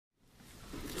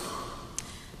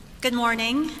Good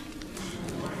morning.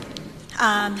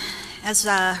 As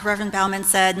Reverend Bauman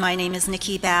said, my name is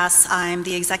Nikki Bass. I'm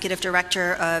the Executive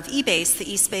Director of eBase,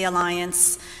 the East Bay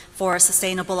Alliance for a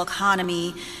Sustainable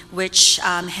Economy, which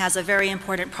has a very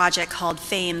important project called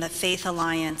FAME, the Faith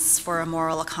Alliance for a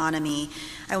Moral Economy.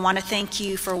 I want to thank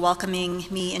you for welcoming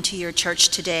me into your church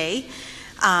today.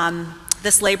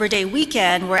 This Labor Day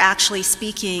weekend, we're actually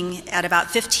speaking at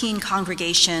about 15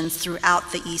 congregations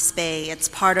throughout the East Bay. It's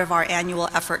part of our annual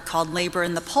effort called Labor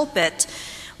in the Pulpit,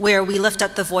 where we lift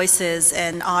up the voices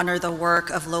and honor the work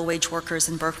of low-wage workers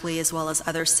in Berkeley as well as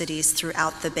other cities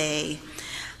throughout the Bay.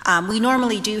 We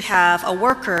normally do have a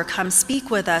worker come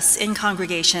speak with us in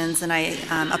congregations, and I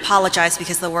apologize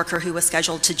because the worker who was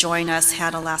scheduled to join us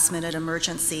had a last-minute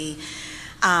emergency.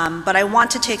 But I want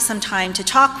to take some time to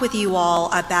talk with you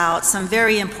all about some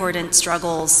very important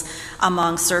struggles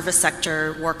among service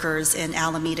sector workers in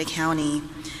Alameda County.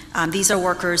 These are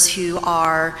workers who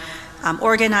are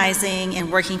organizing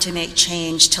and working to make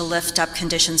change to lift up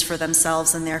conditions for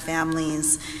themselves and their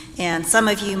families. And some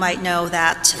of you might know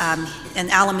that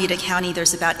in Alameda County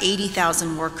there's about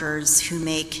 80,000 workers who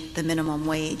make the minimum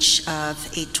wage of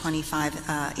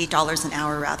 $8 an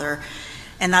hour rather.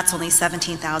 And that's only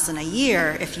 $17,000 a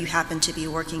year if you happen to be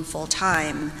working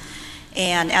full-time.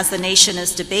 And as the nation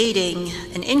is debating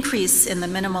an increase in the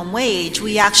minimum wage,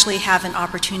 we actually have an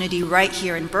opportunity right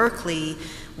here in Berkeley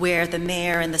where the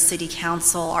mayor and the city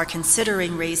council are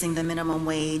considering raising the minimum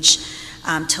wage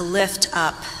to lift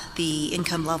up the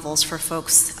income levels for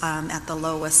folks at the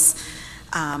lowest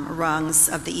rungs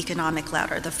of the economic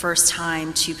ladder, the first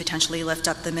time to potentially lift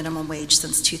up the minimum wage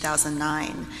since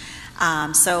 2009.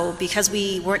 So because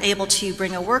we weren't able to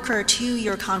bring a worker to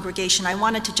your congregation, I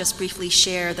wanted to just briefly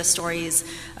share the stories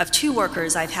of two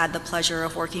workers I've had the pleasure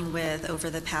of working with over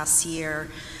the past year.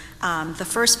 The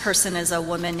first person is a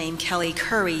woman named Kelly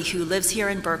Curry who lives here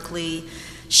in Berkeley.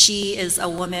 She is a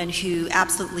woman who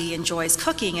absolutely enjoys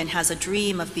cooking and has a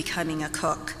dream of becoming a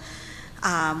cook.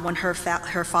 When her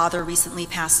father recently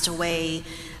passed away,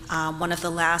 one of the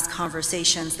last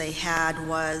conversations they had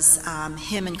was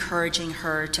him encouraging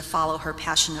her to follow her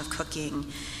passion of cooking.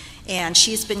 And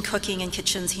she's been cooking in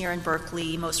kitchens here in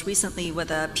Berkeley, most recently with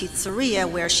a pizzeria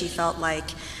where she felt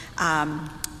like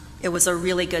it was a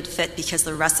really good fit because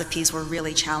the recipes were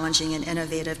really challenging and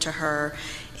innovative to her.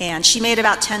 And she made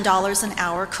about $10 an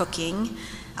hour cooking.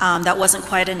 That wasn't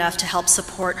quite enough to help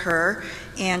support her,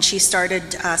 and she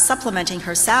started supplementing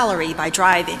her salary by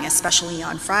driving, especially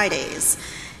on Fridays,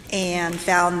 and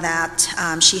found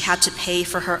that she had to pay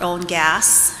for her own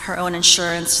gas, her own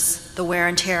insurance, the wear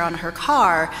and tear on her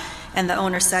car, and the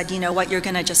owner said, you know what, you're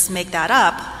gonna just make that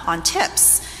up on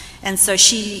tips. And so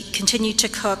she continued to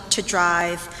cook, to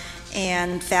drive,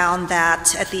 and found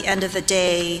that at the end of the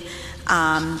day,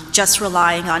 just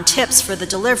relying on tips for the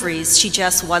deliveries, she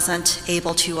just wasn't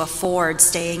able to afford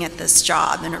staying at this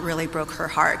job, and it really broke her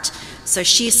heart. So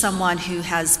she's someone who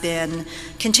has been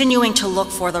continuing to look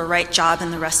for the right job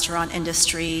in the restaurant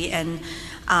industry, and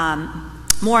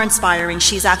more inspiring,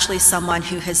 she's actually someone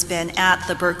who has been at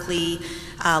the Berkeley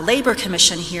Labor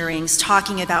Commission hearings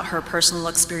talking about her personal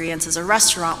experience as a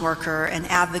restaurant worker and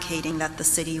advocating that the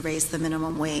city raise the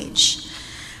minimum wage.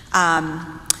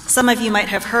 Some of you might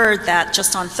have heard that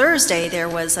just on Thursday there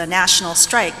was a national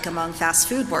strike among fast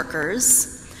food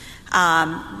workers.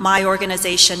 My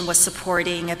organization was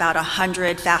supporting about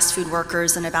 100 fast food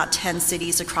workers in about 10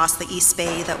 cities across the East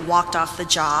Bay that walked off the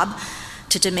job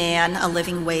to demand a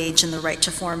living wage and the right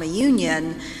to form a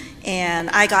union. And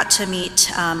I got to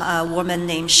meet a woman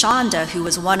named Shonda, who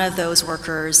was one of those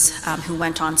workers who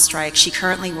went on strike. She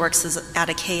currently works at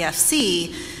a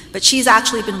KFC, but she's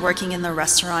actually been working in the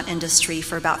restaurant industry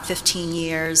for about 15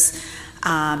 years.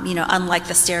 You know, unlike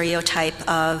the stereotype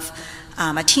of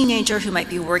a teenager who might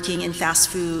be working in fast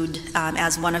food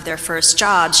as one of their first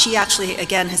jobs, she actually,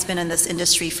 again, has been in this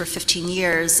industry for 15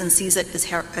 years and sees it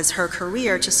as her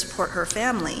career to support her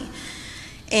family.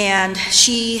 And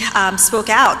she spoke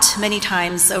out many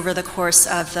times over the course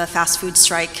of the fast food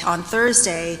strike on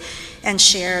Thursday and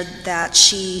shared that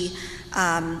she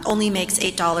only makes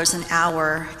 $8 an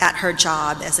hour at her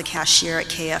job as a cashier at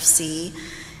KFC.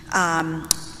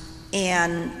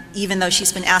 And even though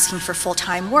she's been asking for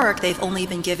full-time work, they've only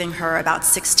been giving her about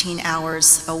 16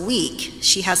 hours a week.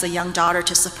 She has a young daughter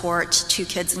to support, 2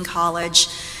 kids in college.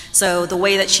 So the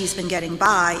way that she's been getting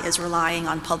by is relying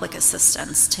on public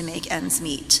assistance to make ends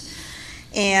meet.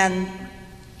 And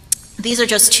these are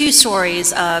just 2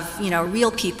 stories of, you know,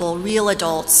 real people, real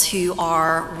adults who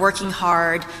are working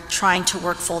hard, trying to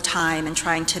work full time and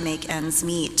trying to make ends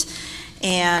meet.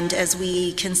 And as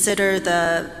we consider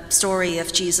the story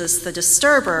of Jesus the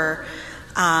Disturber,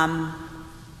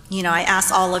 I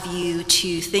ask all of you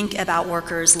to think about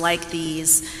workers like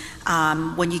these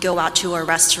when you go out to a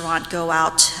restaurant, go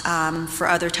out for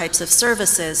other types of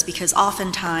services, because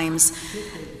oftentimes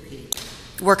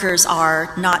workers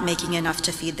are not making enough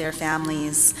to feed their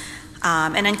families.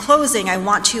 And in closing, I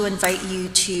want to invite you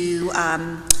to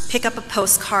pick up a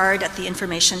postcard at the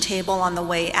information table on the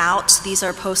way out. These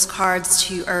are postcards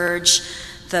to urge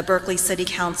the Berkeley City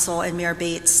Council and Mayor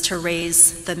Bates to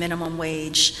raise the minimum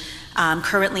wage.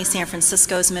 Currently, San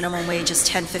Francisco's minimum wage is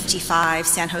 $10.55.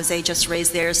 San Jose just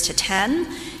raised theirs to $10,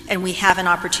 and we have an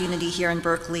opportunity here in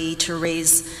Berkeley to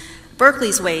raise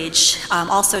Berkeley's wage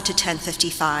also to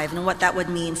 $10.55. And what that would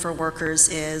mean for workers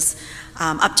is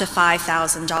up to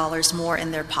 $5,000 more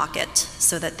in their pocket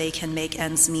so that they can make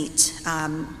ends meet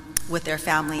with their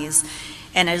families.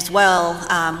 And as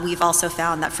well, we've also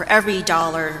found that for every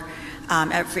dollar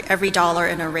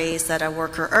in a raise that a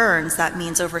worker earns, that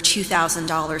means over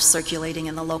 $2,000 circulating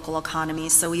in the local economy.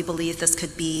 So we believe this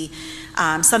could be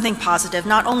something positive,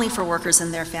 not only for workers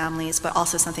and their families, but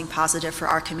also something positive for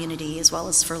our community as well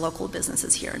as for local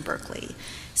businesses here in Berkeley.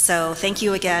 So thank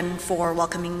you again for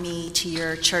welcoming me to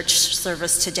your church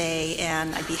service today,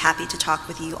 and I'd be happy to talk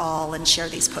with you all and share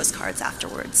these postcards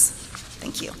afterwards.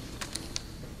 Thank you.